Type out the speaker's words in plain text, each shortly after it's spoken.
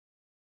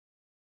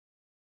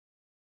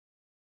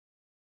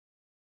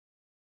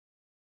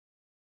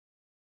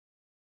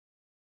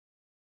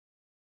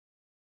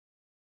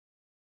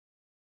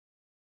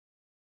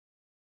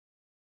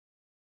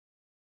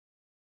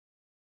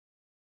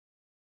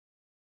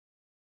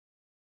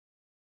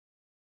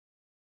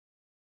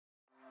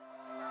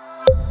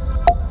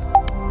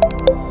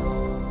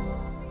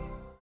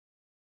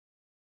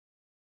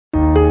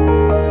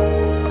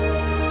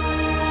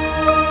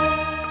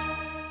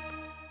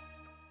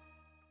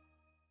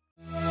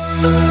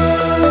Ba't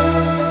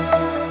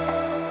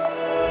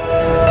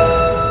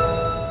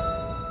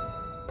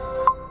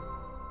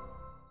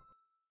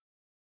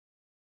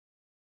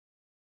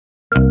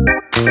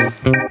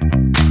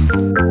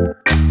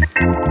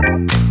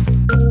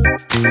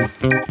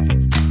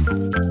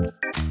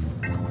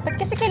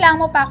kasi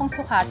kailangan mo pa akong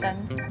sukatan?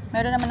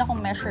 Meron naman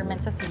akong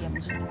measurement sa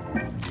CMG.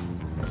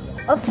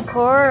 Of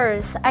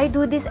course! I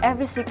do this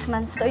every 6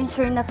 months to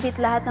ensure na fit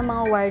lahat ng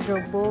mga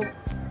wardrobe mo.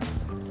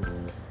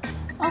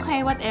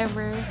 Okay,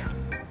 whatever.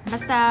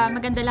 Basta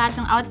maganda lahat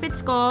ng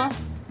outfits ko,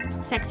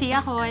 sexy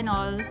ako and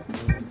all.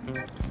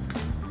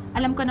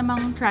 Alam ko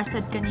namang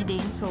trusted ka ni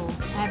Dane, so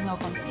I have no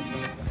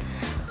complaints.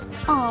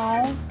 Oh,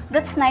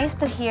 that's nice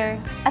to hear.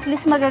 At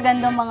least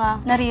magagandang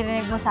mga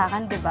naririnig mo sa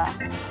akin, di ba?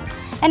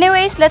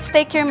 Anyways, let's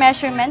take your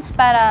measurements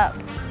para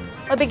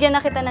mabigyan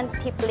na kita ng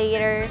tip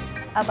later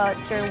about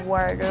your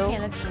wardrobe.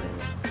 Okay, let's do it.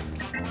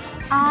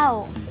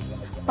 Ow!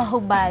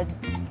 Pahubad.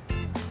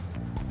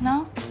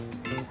 No?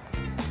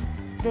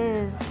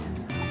 This.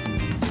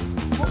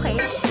 Okay.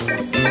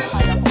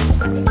 Akala ko.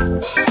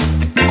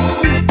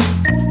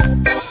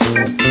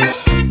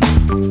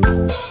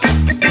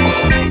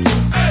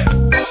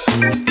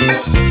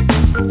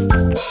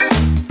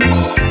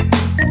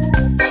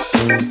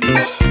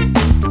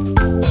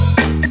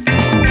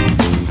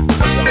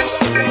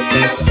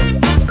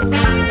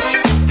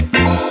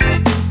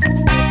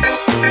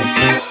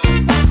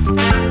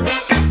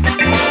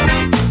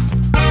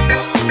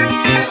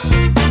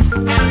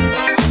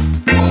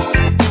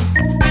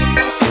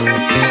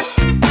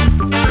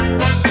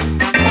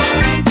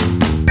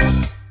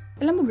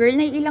 Girl,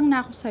 naiilang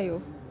na ako sa'yo.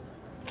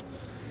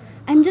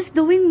 I'm just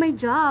doing my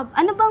job.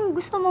 Ano bang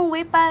gusto mong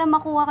way para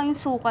makuha ko yung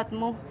sukat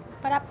mo?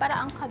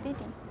 Para-paraan ka din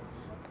eh.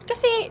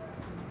 Kasi,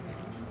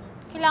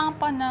 kailangan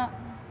pa na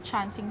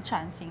chancing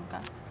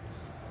ka.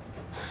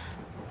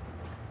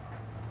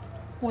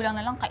 Kulang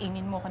na lang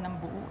kainin mo ko ng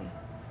buo eh.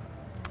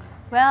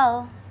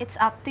 Well, it's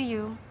up to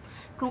you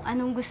kung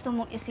anong gusto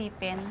mong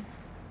isipin.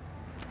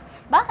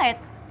 Bakit?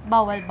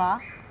 Bawal ba?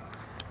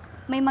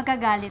 May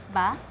magagalit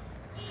ba?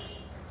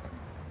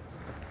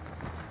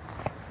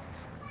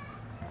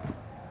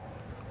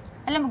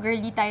 Alam mo,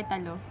 girl, di tayo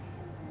talo.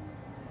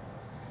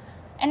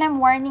 And I'm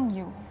warning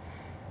you.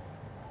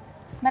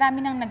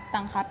 Marami nang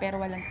nagtangka pero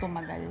walang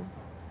tumagal.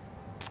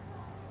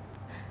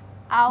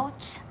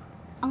 Ouch!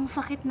 Ang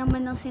sakit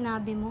naman ng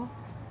sinabi mo.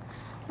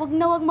 Wag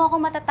mo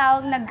ako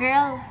matatawag na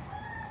girl.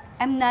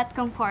 I'm not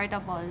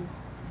comfortable.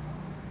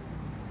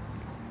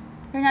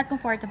 You're not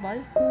comfortable?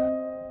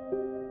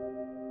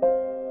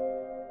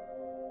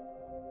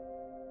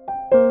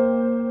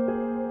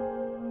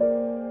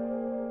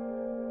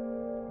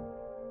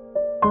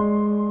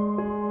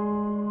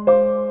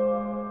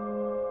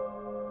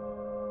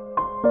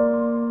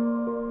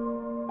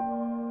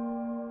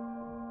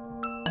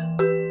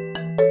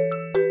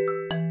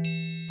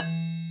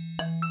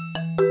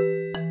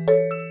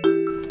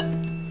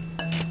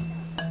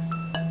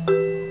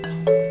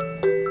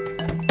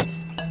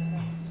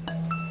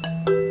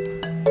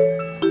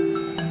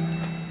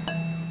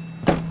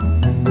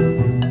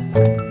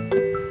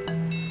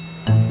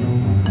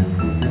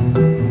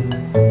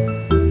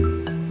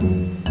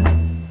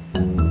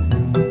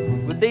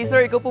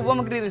 Sir, ikaw po ba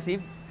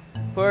magre-receive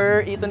for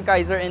Ethan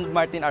Kaiser and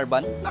Martin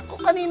Arban? Naku,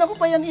 kanina ko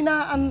pa yan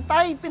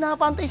inaantay.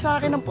 Pinapantay sa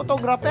akin ng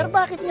photographer.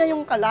 Bakit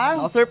ngayong ka lang?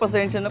 Ako sir,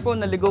 pasensya na po.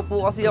 Naligaw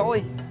po kasi ako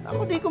eh.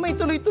 Naku, di ko may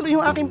tuloy-tuloy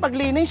yung aking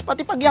paglinis.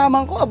 Pati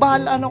pagyaman ko,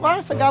 abahal ano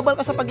ka, sagabal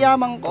ka sa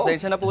pagyaman ko.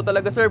 Pasensya na po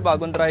talaga sir.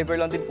 Bagong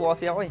driver lang din po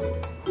kasi ako eh.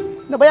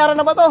 Nabayaran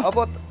na ba to?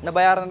 Opo,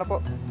 nabayaran na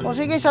po. O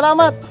sige,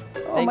 salamat.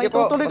 Thank may you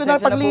po. tutuloy ko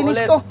na Pasensya paglinis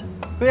na po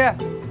ko. Kuya,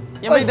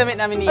 yan ba yung damit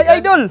namin ni Ethan? Ay,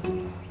 idol!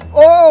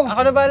 Oo!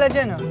 Ako na bahala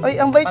dyan, oh.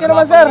 Ay, ang bait ka Para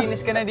naman, sir.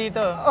 makapaglinis ka na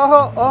dito.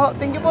 Oho.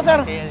 Thank you po, sir.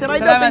 Sige. Sir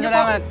Idol, Salamat, thank you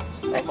salamat.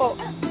 po. Ay po.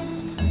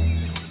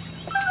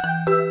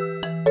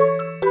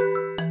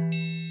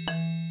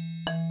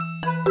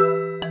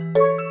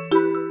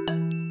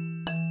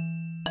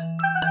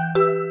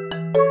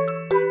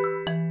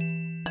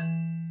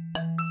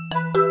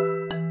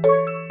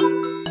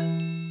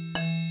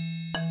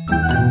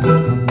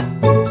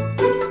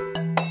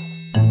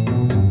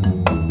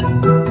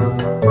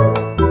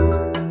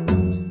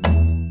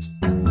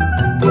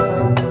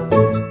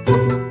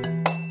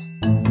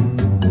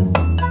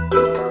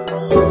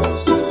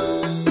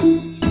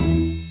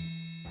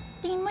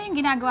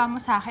 Ginagawa mo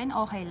sa akin,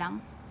 okay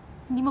lang?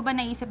 Hindi mo ba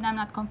naisip na I'm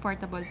not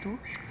comfortable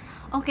too?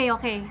 Okay.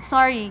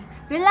 Sorry.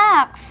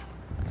 Relax.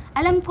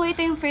 Alam ko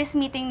ito yung first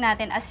meeting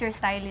natin as your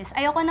stylist.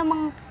 Ayoko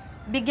namang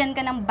bigyan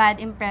ka ng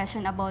bad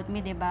impression about me,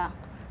 diba?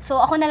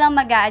 So, ako na lang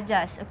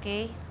mag-a-adjust,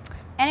 okay?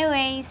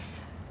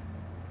 Anyways.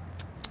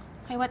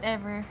 Okay,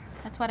 whatever.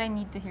 That's what I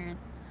need to hear.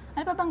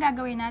 Ano pa bang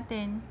gagawin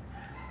natin?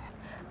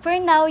 For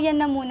now,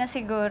 yan na muna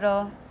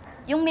siguro.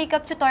 Yung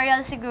makeup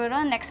tutorial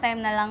siguro, next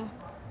time na lang.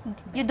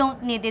 You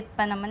don't need it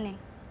pa naman eh.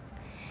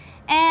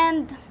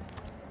 And,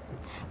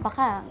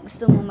 baka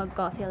gusto mo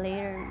mag-coffee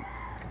later.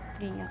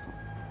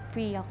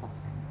 Free ako.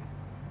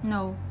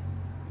 No.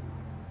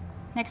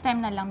 Next time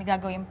na lang, may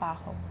gagawin pa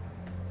ako.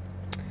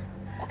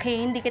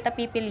 Okay, hindi kita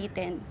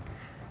pipilitin.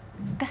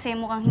 Kasi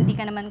mukhang hindi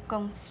ka naman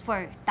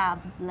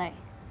comfortable.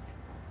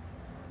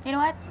 You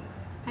know what?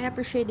 I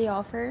appreciate the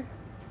offer,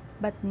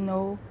 but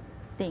no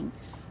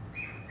thanks.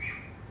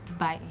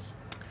 Bye.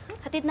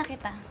 Hatid na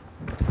kita.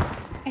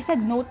 I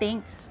said no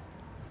thanks.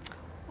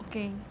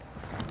 Okay.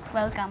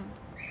 Welcome.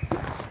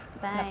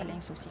 Wala Bye. pala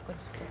yung susi ko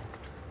dito.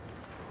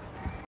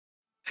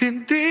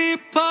 Hindi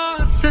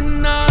pa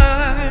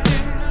sanay,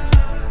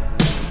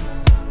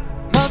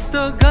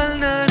 matagal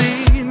na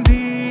rin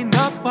di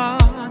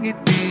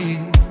napangiti.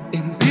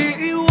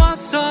 Hindi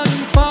iwasan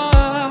pa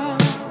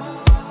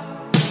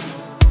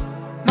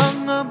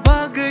mga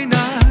bagay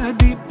na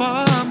di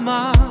pa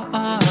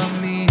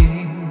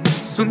maamin.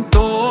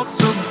 Suntok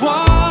sa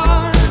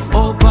buwan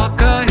o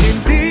baka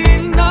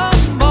hindi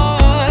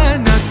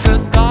naman.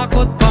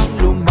 Natatakot bang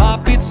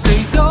lumapit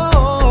sa'yo?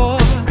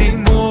 Di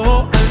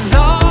mo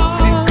alam,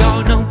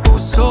 sigaw ng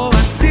puso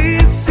at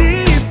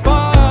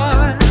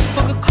isipan.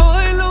 Pag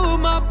ako'y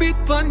lumapit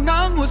pa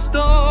ng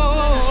gusto,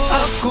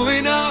 ako'y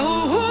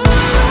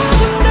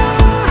nahuhulog na.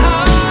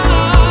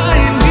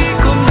 Hindi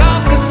ko na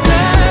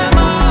kasi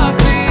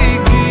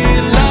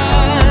mapigilan.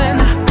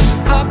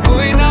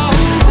 Ako'y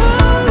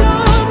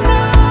nahuhulog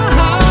na.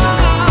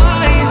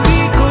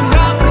 Hindi ko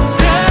na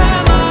kasi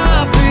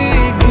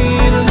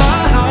mapigilan.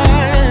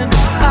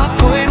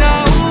 Ako'y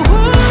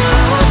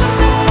nahuhulog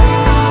na.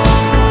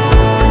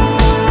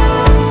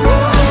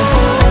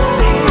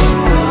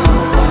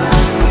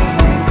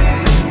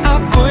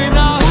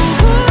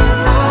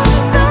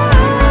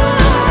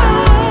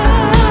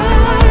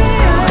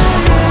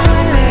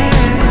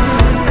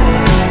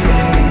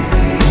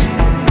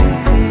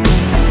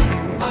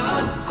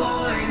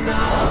 Ako'y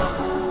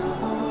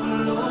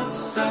nahulog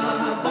sa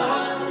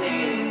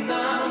bangin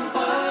ng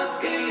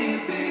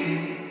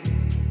pag-ibig.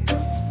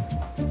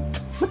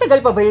 Matagal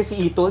pa ba yan si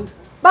Ethan?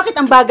 Bakit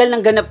ang bagal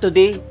ng ganap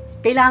today?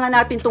 Kailangan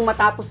natin itong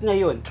matapos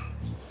ngayon.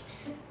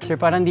 Sir,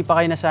 parang di pa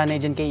kayo nasanay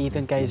dyan kay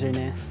Ethan Kaiser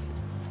na yan.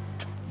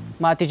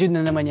 Ma-attitude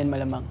na naman yan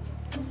malamang.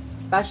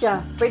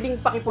 Tasha, pwedeng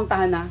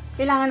pakipuntahan na?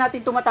 Kailangan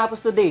natin itong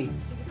matapos today.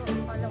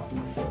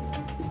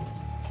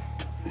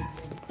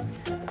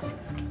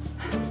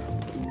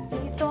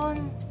 Ethan,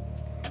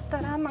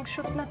 tara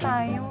mag-shoot na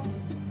tayo.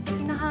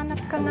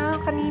 Hinahanap ka na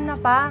kanina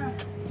pa.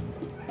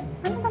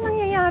 Ano ba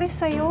nangyayari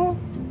sa'yo?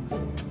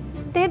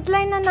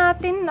 Deadline na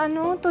natin,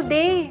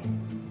 today.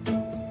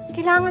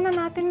 Kailangan na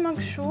natin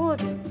mag-shoot.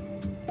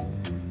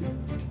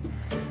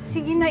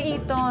 Sige na,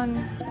 Ethan.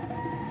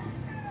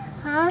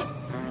 Ha?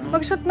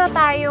 Mag-shoot na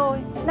tayo.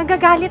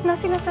 Nagagalit na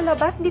sila sa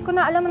labas. Di ko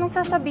na alam anong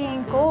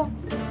sasabihin ko.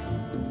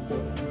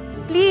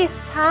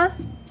 Please, ha?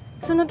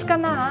 Sunod ka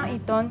na, ha,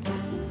 Ethan?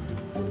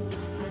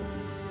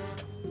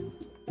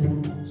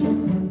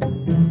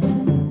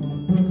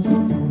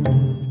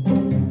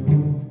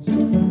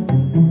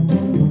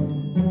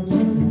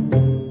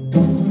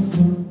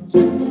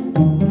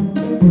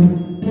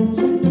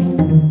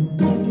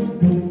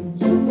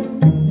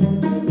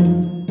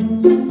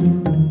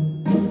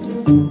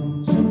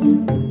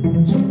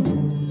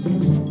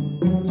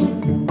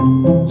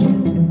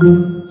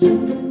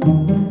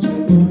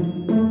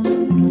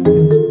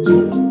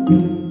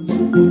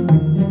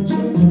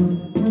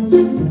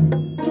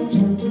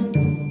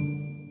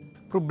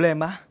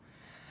 Problema?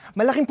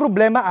 Malaking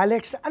problema,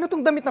 Alex. Ano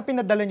tong damit na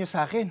pinadala nyo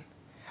sa akin?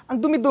 Ang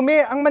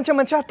dumi-dumi, ang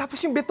mansya-mansya, tapos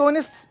yung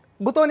butones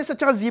at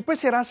saka zipper,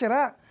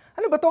 sira-sira.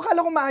 Ano ba to? Akala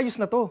ko maayos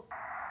na to.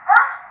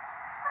 Ha?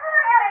 Ano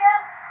nangyari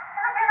yan?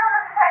 Sabi lang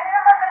ng designer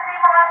na maganda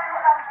yung mga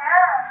tulaw niya.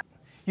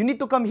 You need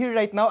to come here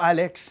right now,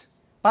 Alex.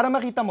 Para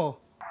makita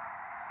mo.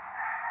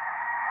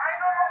 Ay,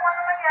 no, kung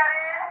ano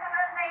nangyari.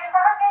 Sasabihin,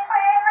 bakit ngayon pa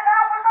eh?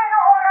 Naghahabol tayo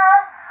ng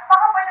oras.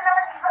 Baka pwede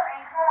naman evil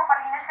ace mo,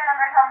 magpalinis ka lang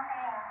or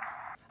something.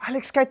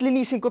 Alex, kahit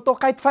linisin ko to,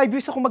 kahit 5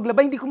 years ako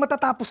maglaba, hindi ko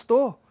matatapos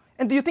to.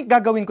 And do you think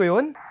gagawin ko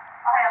yun?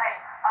 Okay.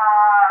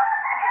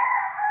 Sige.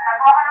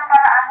 Nagawa ka ng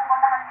paraan,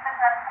 pupuntahan kita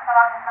dyan sa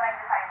tawagin mo na yung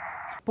designer.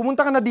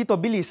 Pumunta ka na dito,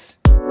 bilis.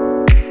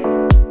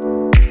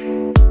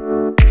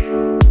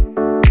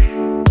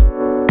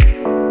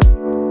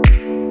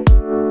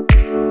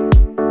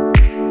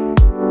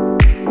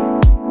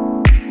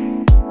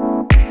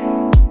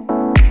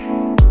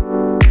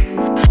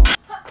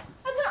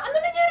 Ano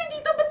nangyari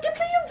dito? Ba't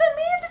ganda yung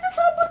damit? This is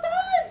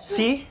sabotage!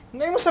 See?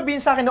 Ngayon mo sabihin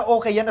sa akin na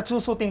okay yan at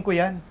susutin ko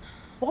yan.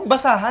 Mukhang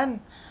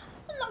basahan.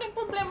 Ang laking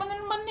problema na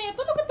naman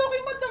nito. Look at ako kay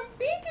Madam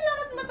P.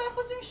 Kailangan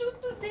matapos yung shoot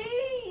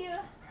today.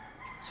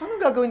 So anong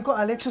gagawin ko,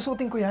 Alex?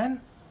 Susutin ko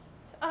yan?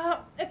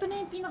 Ito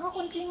na yung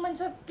pinaka-konting man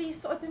siya.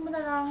 Please, suotin mo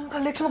na lang.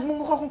 Alex,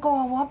 magmumukha akong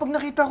kawawa pag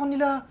nakita ko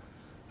nila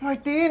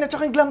Martin at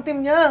saka yung glam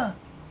team niya.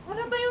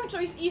 Wala tayong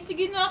choice.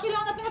 Sige na.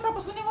 Kailangan natin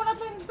matapos kunin wala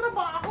tayong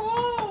trabaho.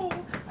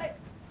 Ay,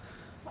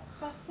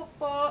 pasok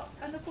po.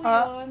 Ano po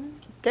yun?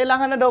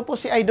 Kailangan na daw po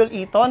si Idol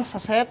Ethan sa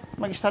set.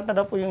 Mag-start na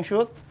daw po yung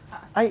shoot.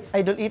 Ay,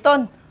 Idol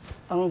Ethan,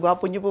 ang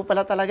gwapo niyo po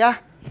pala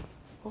talaga.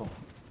 Oh,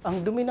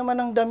 ang dumi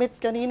naman ng damit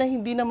kanina,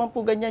 hindi naman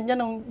po ganyan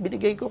yan ang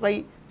binigay ko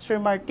kay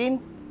Sir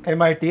Martin. Kay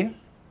Martin?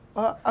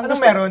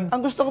 Anong meron?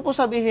 Ang gusto ko po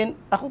sabihin,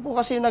 ako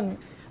po kasi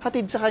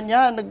naghatid sa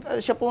kanya,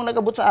 siya po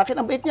nag-abot sa akin.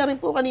 Ang bait niya rin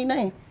po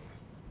kanina eh.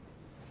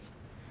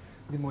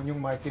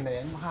 Demonyong Martin na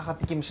yan,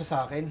 makakatikim siya sa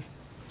akin.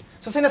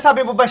 So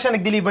sinasabi mo ba siya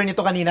nag-deliver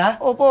nito kanina?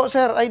 Opo,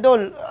 sir,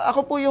 idol.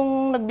 Ako po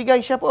yung nagbigay.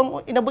 Siya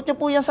po, inabot niya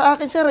po yan sa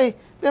akin, sir eh.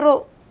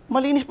 Pero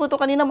malinis po ito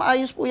kanina,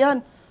 maayos po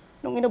yan.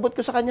 Nung inabot ko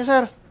sa kanya,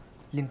 sir.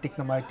 Lintik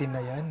na Martin na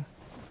yan.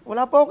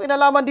 Wala po akong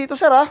kinalaman dito,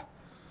 sir, ha?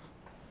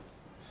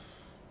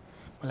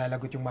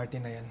 Malalagot yung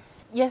Martin na yan.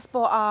 Yes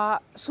po,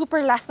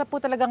 super last na po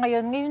talaga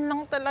ngayon. Ngayon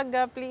lang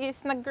talaga,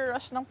 please.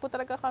 Nag-rush lang po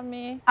talaga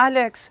kami.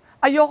 Alex,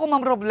 ayoko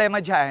mamroblema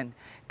dyan.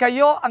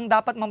 Kayo ang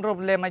dapat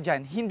mamroblema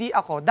dyan, hindi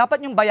ako.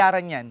 Dapat yung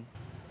bayaran yan.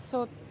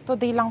 So,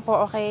 today lang po,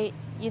 okay?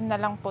 Yun na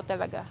lang po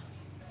talaga.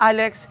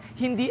 Alex,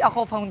 hindi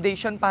ako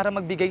foundation para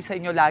magbigay sa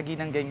inyo lagi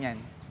ng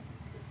ganyan.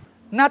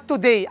 Not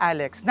today,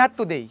 Alex. Not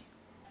today.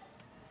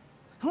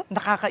 Huh?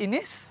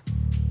 Nakakainis.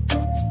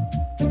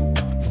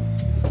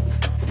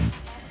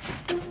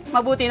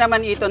 Mabuti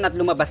naman ito at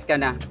lumabas ka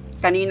na.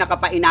 Kanina ka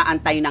pa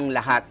inaantay ng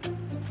lahat.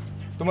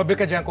 Tumabi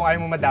ka dyan kung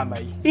ayaw mo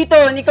madamay.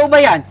 Iton, ikaw ba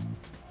yan?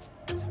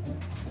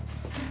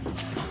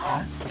 Ha?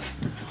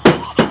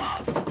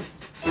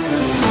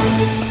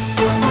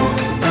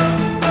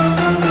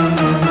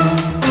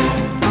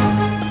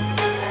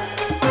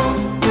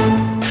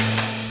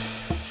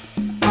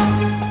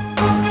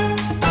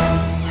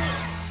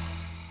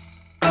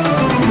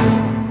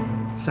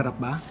 Sarap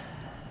ba?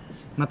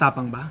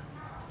 Matapang ba?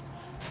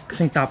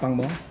 Kasing tapang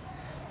mo?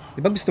 Di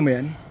ba gusto mo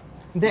yan?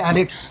 Hindi,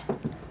 Alex.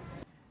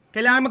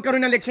 Kailangan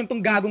magkaroon ng leksyon tong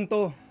gagong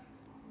to.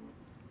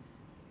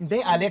 Hindi,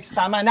 Alex.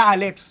 Tama na,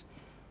 Alex.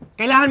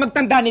 Kailangan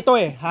magtanda nito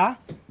eh, ha?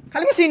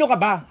 Kala mo sino ka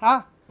ba,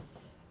 ha?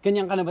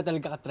 Ganyan ka na ba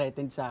talaga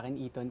ka-threatened sa akin,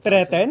 Eton?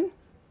 Threaten?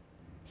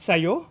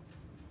 Sa'yo?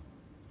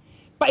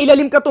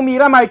 Pailalim ka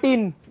tumira,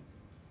 Martin.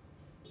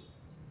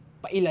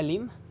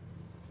 Pailalim?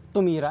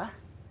 Tumira?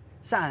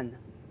 Saan?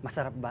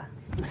 Masarap ba?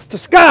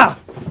 Bastos ka!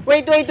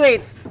 Wait.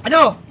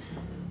 Ano?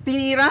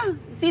 Tinira?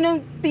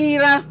 Sinong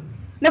tinira?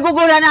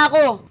 Nagugula na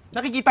ako!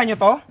 Nakikita nyo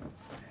to?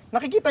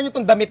 Nakikita nyo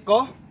tong damit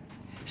ko?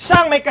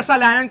 Siyang may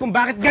kasalanan kung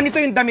bakit ganito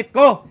yung damit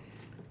ko!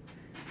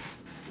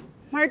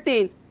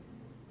 Martin!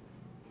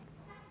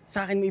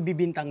 Sa akin mo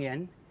ibibintang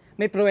yan?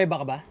 May pruweba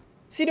ka ba?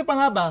 Sino pa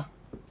nga ba?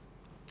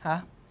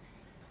 Ha?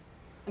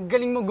 Ang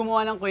galing mo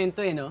gumawa ng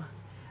kwento eh, no?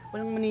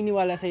 Walang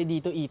maniniwala sa'yo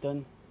dito,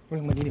 Eton.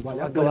 Walang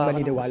maniniwala? Walang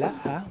maniniwala?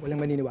 Ha? Walang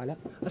maniniwala?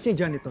 Kasi yung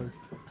janitor.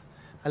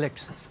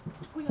 Alex.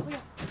 Kuya.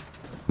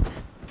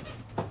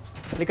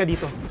 Halika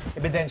dito.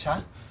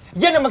 Ebidensya?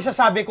 Yan ang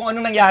magsasabi kung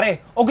anong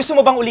nangyari. O gusto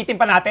mo bang ulitin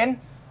pa natin?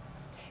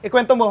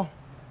 Ikwento mo.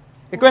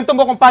 Ikwento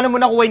mo kung paano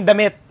mo nakuha yung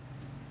damit.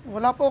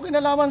 Wala po akong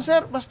kinalaman,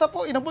 sir. Basta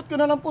po, inabot ko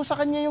na lang po sa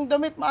kanya yung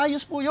damit.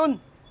 Maayos po yun.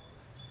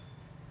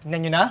 Tignan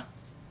nyo na.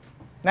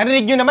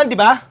 Narinig nyo naman, di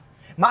ba?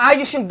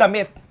 Maayos yung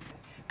damit.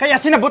 Kaya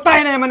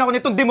sinabotahin na naman ako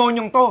nitong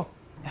demonyong to.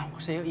 Ewan ko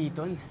sa'yo,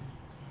 Eton.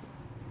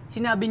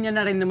 Sinabi niya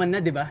na rin naman na,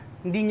 di ba?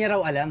 Hindi niya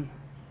raw alam.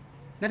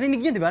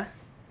 Narinig niya, di ba?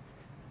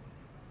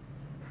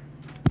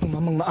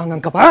 Umamang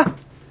maangang ka pa?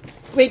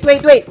 Wait.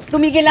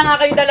 Tumigil lang nga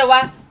kayong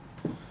dalawa.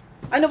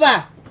 Ano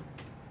ba?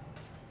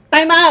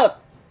 Time out!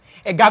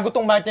 Eh, gago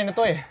tong Martin na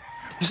to eh.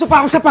 Gusto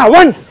pa akong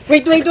sapawan!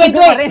 Wait!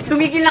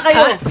 Tumigil na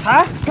kayo! Ha?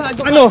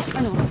 Ano?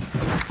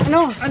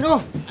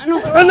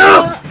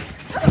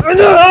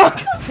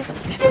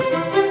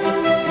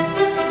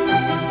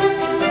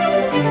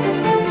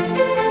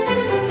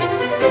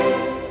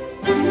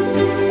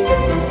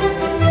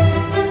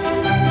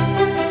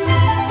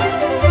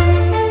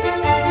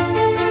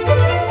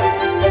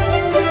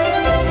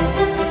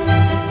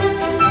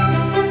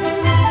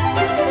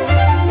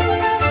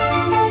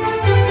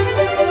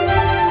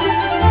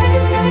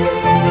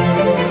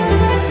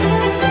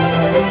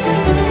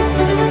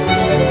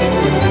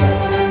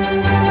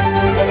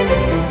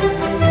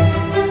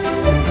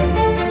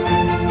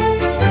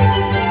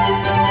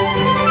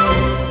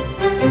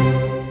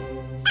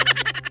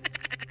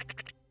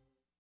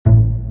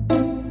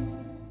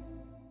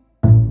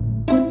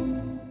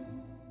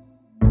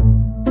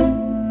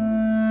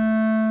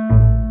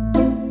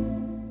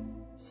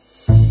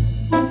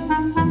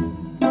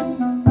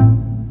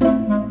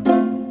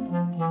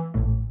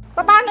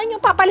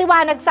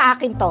 Papaliwanag sa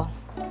akin to.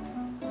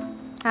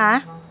 Ha?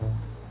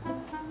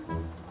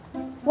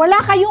 Wala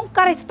kayong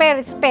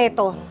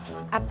karespeto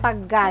at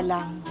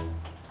paggalang.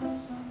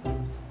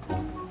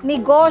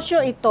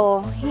 Negosyo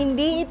ito,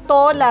 hindi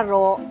ito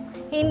laro,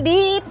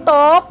 hindi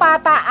ito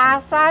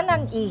pataasan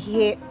ng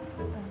ihi.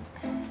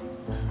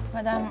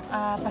 Madam,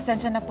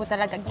 pasensya na po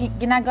talaga.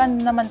 Ginagawa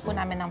naman po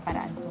namin ng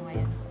paraan po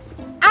ngayon.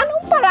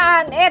 Anong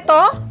paraan?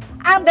 Ito?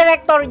 Ang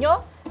direktor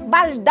nyo?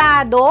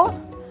 Baldado?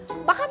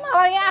 Baka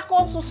mamaya ako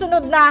ang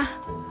susunod na...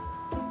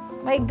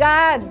 My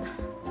God!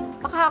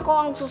 Baka ako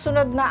ang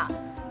susunod na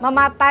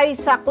mamatay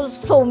sa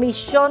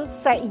konsumisyon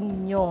sa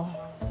inyo.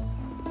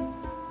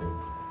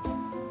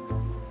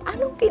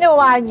 Anong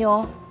ginawa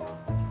nyo?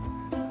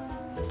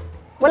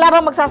 Wala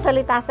bang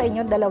magsasalita sa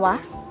inyo, dalawa?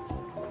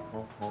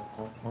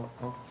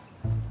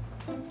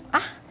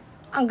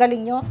 Ang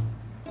galing nyo.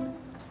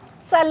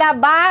 Sa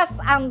labas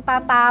ang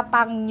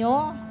tatapang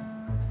nyo.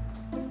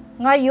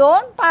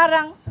 Ngayon,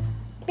 parang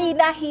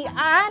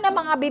tinahian ng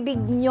mga bibig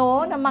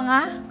nyo, ng mga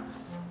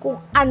kung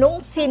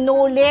anong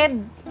sinulid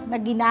na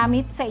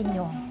ginamit sa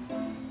inyo.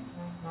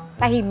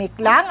 Tahimik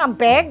lang ang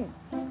peg.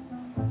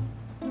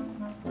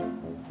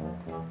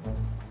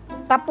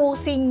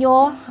 Tapusin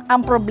nyo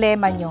ang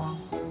problema nyo.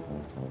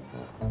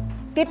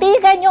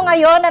 Titigan nyo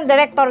ngayon ang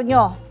direktor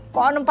nyo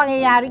kung anong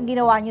pangyayaring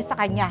ginawa nyo sa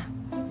kanya.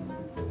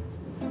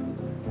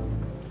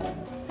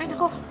 Ay,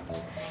 nako.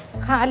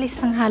 Kaalis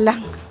ng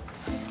halang.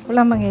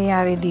 Walang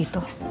mangyayari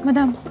dito.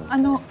 Madam,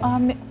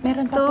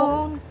 meron pa po.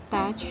 Don't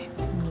touch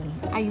me.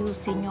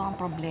 Ayusin nyo ang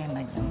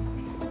problema nyo.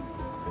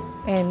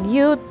 And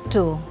you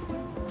too,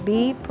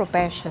 be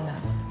professional.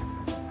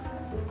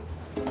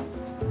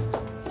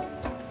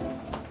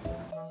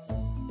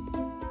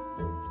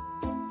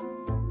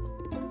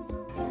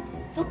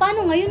 So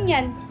paano ngayon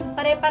yan?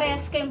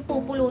 Pare-parehas kayong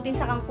pupulutin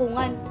sa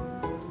kangkungan.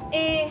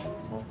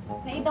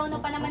 Naidaw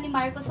na pa naman ni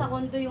Marco sa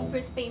kondo yung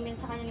first payment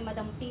sa kanya ni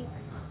Madam Pink.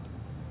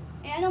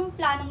 Anong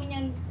plano mo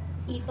niyan,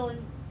 Ethan?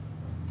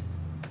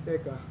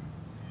 Teka,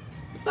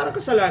 parang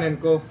kasalanan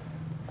ko.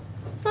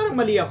 Parang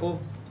mali ako.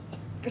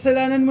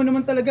 Kasalanan mo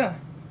naman talaga.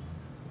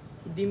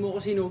 Hindi mo ko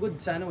sinugod.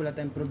 Sana wala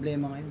tayong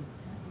problema ngayon.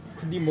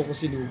 Hindi mo ko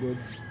sinugod.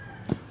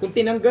 Kung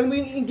tinanggal mo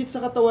yung inggit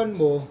sa katawan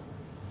mo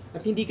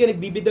at hindi ka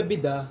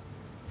nagbibida-bida,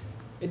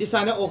 edi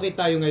sana okay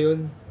tayo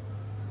ngayon.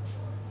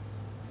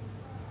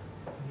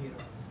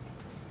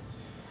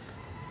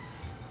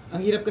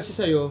 Ang hirap kasi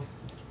sa'yo,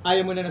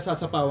 ayaw mo na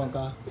nasasapawan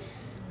ka.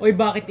 Oy,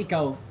 bakit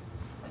ikaw?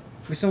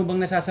 Gusto mo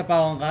bang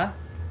nasasapawan ka?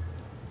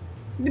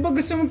 Di ba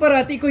gusto mo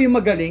parati ikaw yung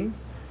magaling?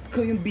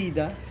 Ikaw yung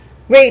bida?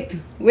 Wait!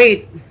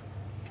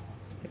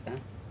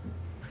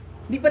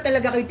 Di ba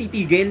talaga kayo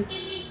titigil?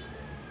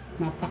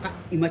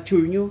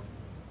 Napaka-immature nyo.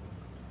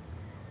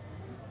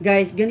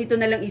 Guys, ganito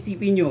na lang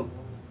isipin nyo.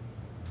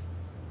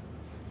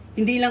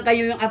 Hindi lang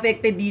kayo yung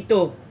affected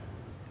dito.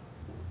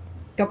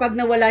 Kapag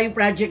nawala yung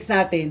project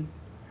sa atin,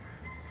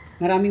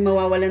 maraming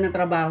mawawalan ng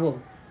trabaho.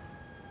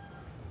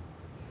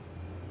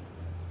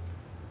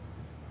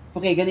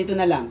 Okay, ganito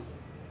na lang.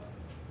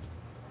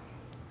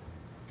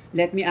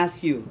 Let me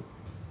ask you,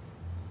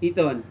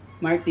 Ethan,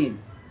 Martin,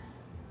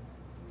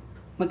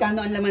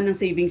 magkano ang laman ng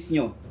savings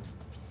nyo?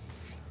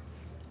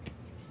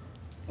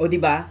 O di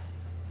ba?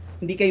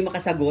 Hindi kayo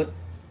makasagot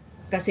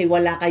kasi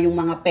wala kayong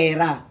mga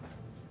pera.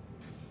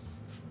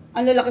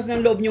 Ang lalakas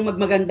ng loob nyong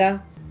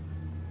magmaganda.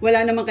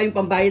 Wala naman kayong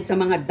pambayad sa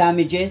mga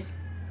damages.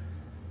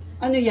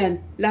 Ano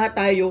yan? Lahat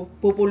tayo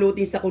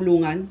pupulutin sa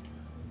kulungan?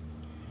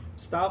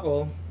 Basta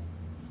ako,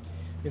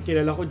 yung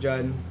kilala ko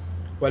dyan,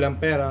 walang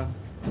pera.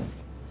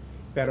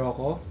 Pero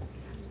ako,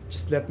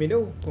 just let me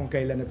know kung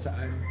kailan at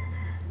saan.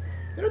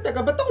 Pero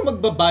teka, ba't ako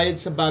magbabayad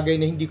sa bagay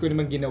na hindi ko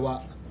naman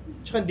ginawa?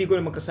 Tsaka hindi ko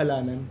naman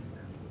kasalanan.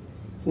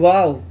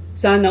 Wow,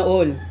 sana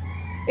all.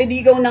 Eh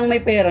di ikaw nang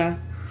may pera.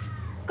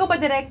 Ikaw ba,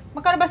 Direk?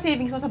 Magkano ba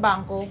savings mo sa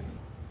bangko?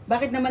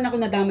 Bakit naman ako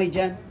nadamay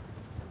dyan?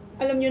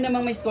 Alam nyo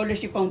namang may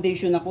scholarship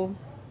foundation ako.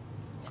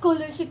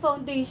 Scholarship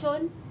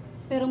foundation?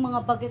 Pero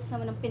mga bagets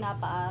naman ang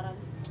pinapaaral.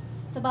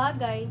 Sa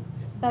bagay,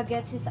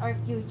 bagets is our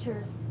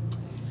future.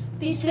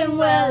 Teach them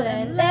well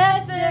and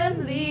let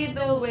them lead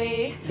the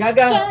way.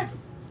 Gaga!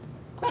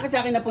 Bakit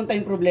sa akin napunta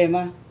yung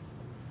problema?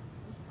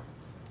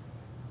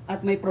 At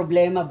may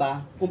problema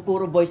ba kung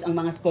puro boys ang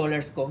mga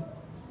scholars ko?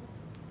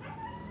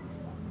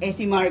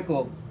 Si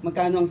Marco,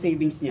 magkano ang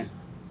savings niya?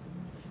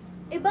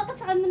 Bakit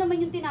sa mo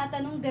naman yung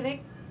tinatanong,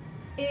 direct?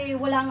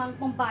 Wala nga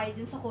pambayad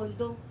dun sa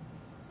kondo.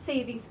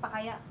 Savings pa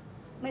kaya?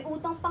 May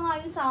utang pa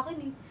nga yun sa akin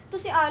eh. Ito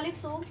si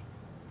Alex oh.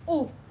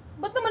 Oh,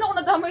 ba't naman ako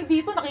nadamay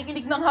dito?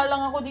 Nakikinig ng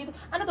halang ako dito.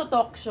 Ano to,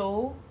 talk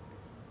show?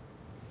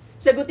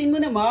 Sagutin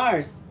mo na,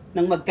 Mars,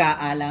 nang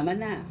magkaalaman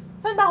na.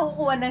 Saan ba ako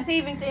kukuha ng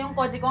savings? Yung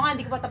kotse ko nga,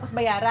 hindi ko pa tapos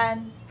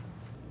bayaran.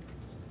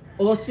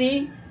 O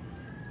si,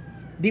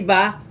 di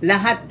ba,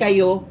 lahat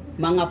kayo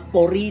mga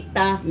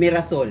porita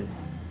mirasol.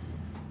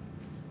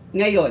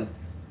 Ngayon,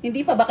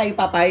 hindi pa ba kayo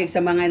papayag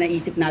sa mga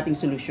naisip nating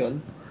solusyon?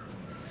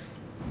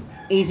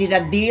 Is it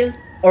a deal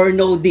or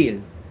no deal?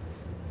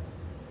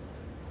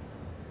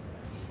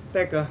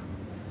 Teka,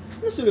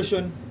 ano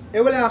solusyon?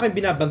 Wala nga kayong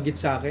binabanggit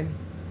sa akin.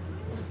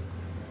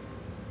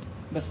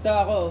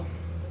 Basta ako,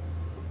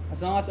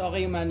 as long as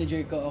okay yung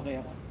manager ko, okay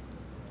ako.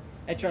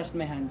 I trust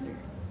my handler.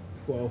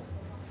 Wow.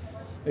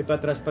 May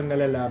patras pang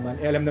nalalaman.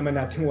 Alam naman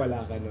natin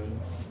wala ka nun.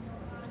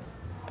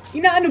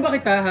 Inaano ba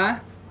kita, ha?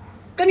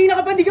 Kanina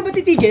ka pa, di ka ba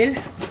titigil?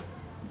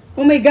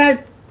 Oh my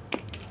God!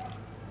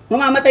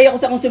 Mamamatay ako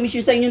sa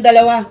konsumisyon sa inyong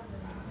dalawa.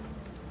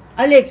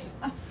 Alex,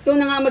 ikaw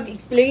na nga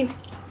mag-explain.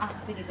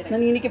 Sige, direct.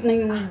 Naninikip na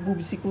yung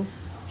bubsi ko.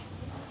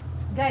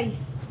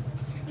 Guys,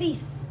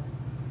 please.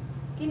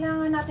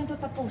 Kailangan natin to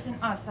tapusin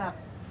ASAP.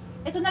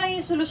 Ito na lang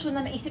yung solusyon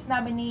na naisip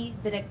namin ni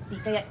Directy.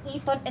 Kaya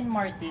Ethan and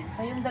Martin,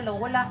 kayong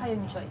dalawa, wala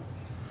kayong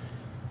choice.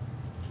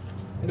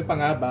 Ano pa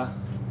nga ba?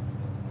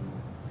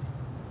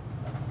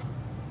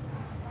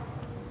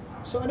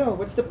 So ano,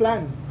 what's the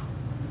plan?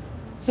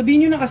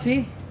 Sabihin nyo na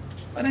kasi.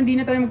 Para hindi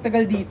na tayo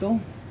magtagal dito.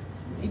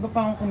 Iba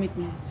pa akong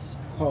commitments.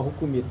 Oh,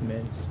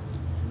 commitments.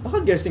 Baka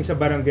guesting sa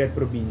barangay at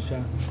probinsya.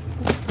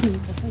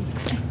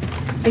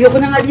 Ayoko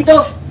na nga dito!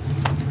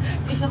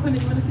 Siya kunin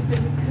mo na si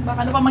Direk.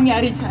 Baka ano pa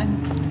mangyari dyan.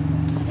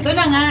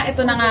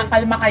 Ito na nga,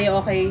 kalma kayo,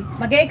 okay?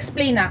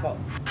 Mag-e-explain ako.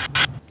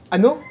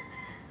 Ano?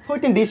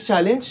 14 days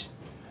challenge?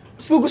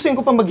 Mas gugustuhin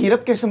ko pa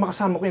maghirap kaysa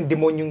makasama ko yung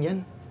demonyong yan.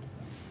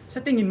 Sa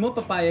tingin mo,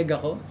 papayag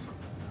ako?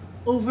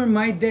 Over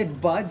my dead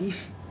body.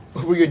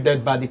 Over your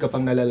dead body ka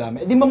pang nalalaman.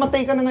 Eh di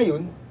mamatay ka na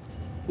ngayon.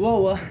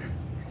 Wow,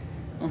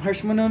 ang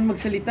harsh mo naman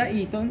magsalita,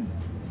 Ethan.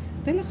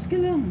 Relax ka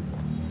lang.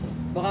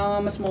 Baka nga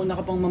mas mauna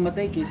ka pang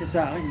mamatay kaysa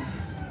sa akin.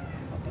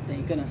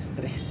 Papatayin ka ng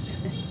stress.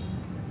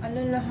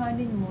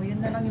 Alalahanin mo,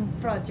 yun na lang yung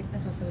project na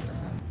sasagot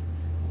sa akin.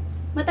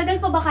 Matagal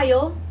pa ba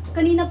kayo?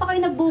 Kanina pa kayo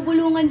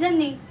nagbubulungan dyan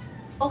eh.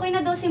 Okay na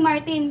daw si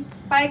Martin.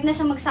 Payag na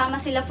siya magsama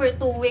sila for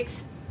 2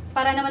 weeks.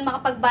 Para naman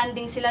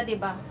makapag-banding sila, di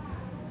ba?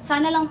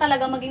 Sana lang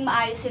talaga maging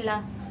maayos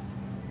sila.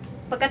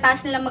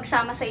 Pagkatapos nila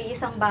magsama sa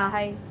iisang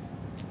bahay.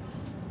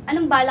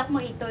 Anong balak mo,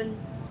 Ethan?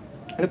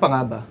 Ano pa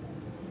nga ba?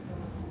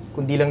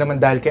 Kundi lang naman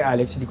dahil kay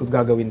Alex, hindi ko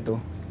gagawin to.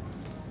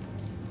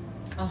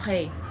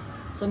 Okay,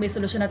 so may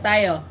solusyon na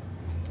tayo.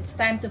 It's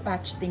time to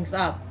patch things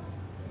up.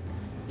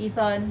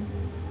 Ethan,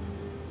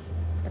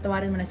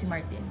 patawarin mo na si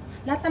Martin.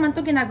 Lahat naman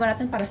to ginagawa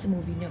natin para sa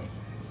movie niyo eh.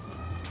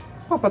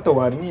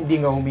 Papatawarin niya, hindi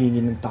nga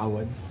humihingi ng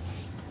tawad.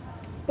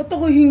 Ba't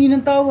ako hingi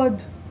ng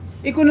tawad?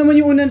 Ikaw naman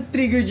yung unang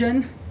trigger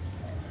dyan.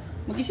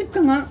 Mag-isip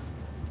ka nga.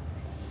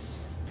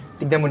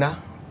 Tignan mo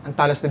na, ang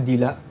talas ng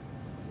dila.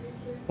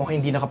 Mukhang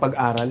hindi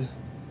nakapag-aral.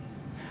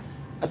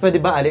 At pwede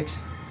ba, Alex?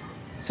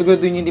 Siguro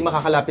yun hindi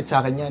makakalapit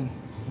sa akin yan.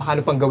 Baka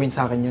ano pang gawin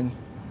sa akin yan.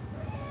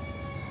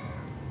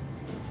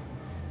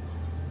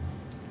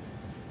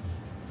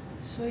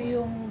 So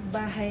yung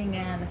bahay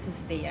nga na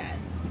sustayan,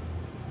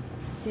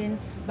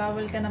 since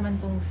bawal ka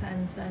naman kung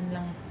saan-saan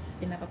lang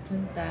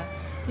pinapapunta,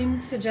 yung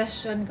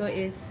suggestion ko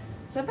is,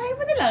 sa bahay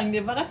mo na lang,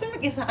 di ba? Kasi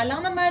mag-isa ka lang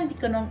naman,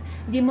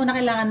 di mo na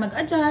kailangan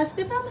mag-adjust,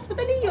 di ba? Mas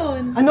madali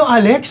yun. Ano,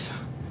 Alex?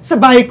 Sa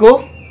bahay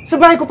ko? Sa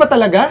bahay ko pa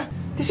talaga?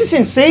 This is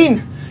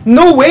insane!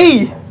 No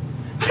way!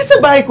 Bakit sa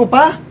bahay ko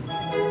pa?